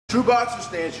True boxer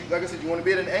stance, like I said, you want to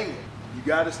be at an angle. You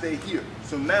got to stay here.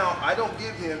 So now I don't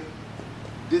give him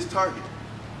this target.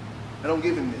 I don't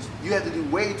give him this. You have to do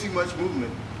way too much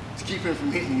movement to keep him from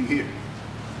hitting you here,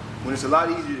 when it's a lot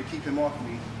easier to keep him off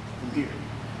me from here.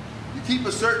 You keep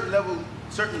a certain level,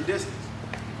 certain distance.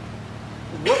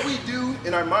 What we do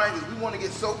in our minds is we want to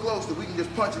get so close that we can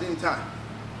just punch at any time.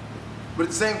 But at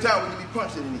the same time, we can be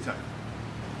punched at any time.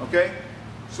 Okay?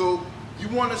 So you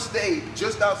want to stay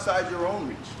just outside your own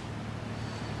reach.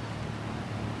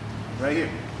 Right here.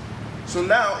 So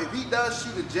now, if he does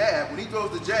shoot a jab, when he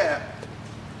throws the jab,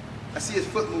 I see his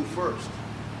foot move first.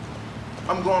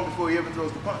 I'm gone before he ever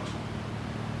throws the punch.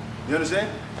 You understand?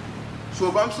 So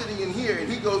if I'm sitting in here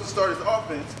and he goes to start his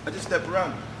offense, I just step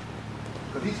around him.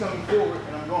 Because he's coming forward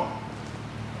and I'm gone.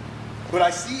 But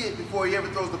I see it before he ever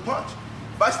throws the punch.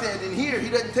 If I stand in here, he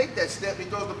doesn't take that step, he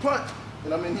throws the punch,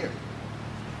 and I'm in here.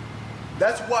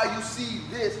 That's why you see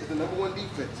this as the #1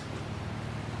 defense.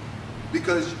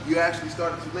 Because you actually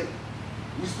started too late.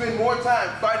 We spend more time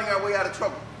fighting our way out of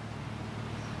trouble.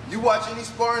 You watch any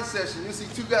sparring session, you see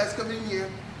two guys come in here,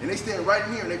 and they stand right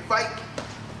in here, and they fight.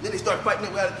 Then they start fighting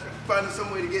their way out of finding some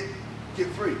way to get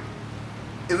free.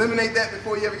 Eliminate that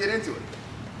before you ever get into it.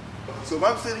 So if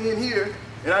I'm sitting in here,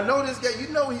 and I know this guy, you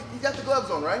know he got the gloves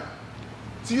on, right?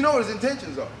 So you know what his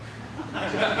intentions are.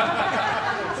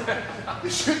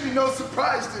 It should be no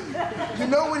surprise to you. You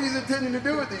know what he's intending to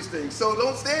do with these things. So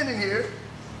don't stand in here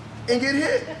and get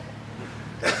hit.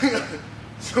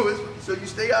 So you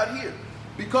stay out here.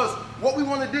 Because what we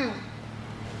want to do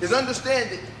is understand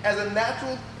that as a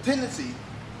natural tendency,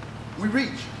 we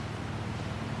reach.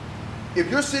 If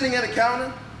you're sitting at a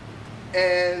counter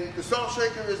and the salt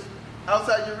shaker is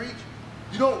outside your reach,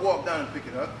 you don't walk down and pick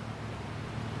it up.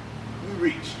 You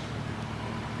reach.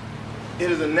 It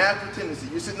is a natural tendency.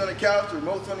 You're sitting on the couch, the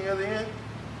remote's on the other end,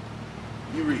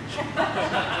 you reach.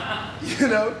 You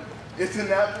know, it's a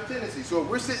natural tendency. So if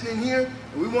we're sitting in here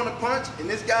and we want to punch and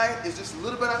this guy is just a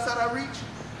little bit outside our reach,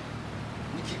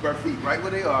 we keep our feet right where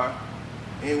they are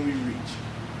and we reach.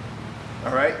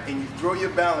 All right? And you throw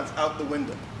your balance out the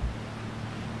window.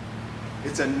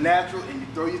 It's a natural, and you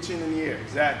throw your chin in the air,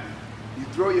 exactly. You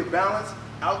throw your balance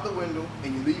out the window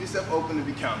and you leave yourself open to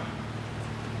be countered.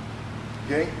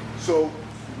 Okay? So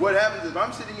what happens is if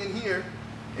I'm sitting in here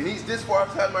and he's this far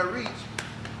outside my reach,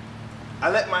 I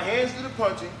let my hands do the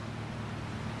punching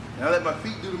and I let my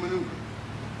feet do the maneuver.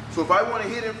 So if I want to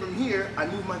hit him from here, I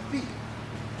move my feet.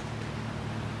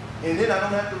 And then I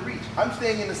don't have to reach. I'm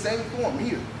staying in the same form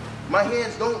here. My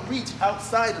hands don't reach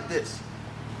outside of this.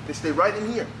 They stay right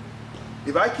in here.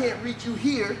 If I can't reach you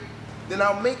here, then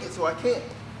I'll make it so I can.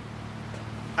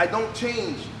 I don't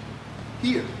change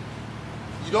here.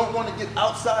 You don't want to get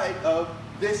outside of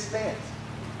this stance.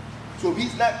 So if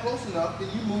he's not close enough, then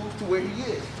you move to where he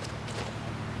is.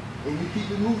 And you keep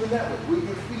it moving that way with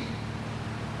your feet.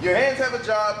 Your hands have a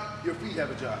job, your feet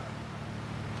have a job.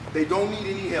 They don't need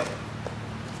any help.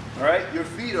 All right? Your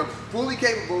feet are fully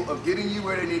capable of getting you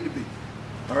where they need to be.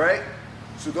 All right?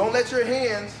 So don't let your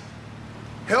hands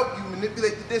help you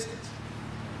manipulate the distance.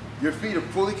 Your feet are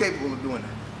fully capable of doing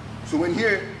that. So in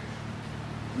here,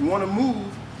 you want to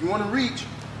move, you want to reach,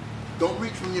 don't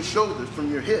reach from your shoulders,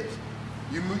 from your hips.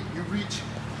 You reach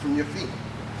from your feet.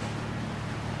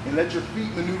 And let your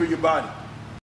feet maneuver your body.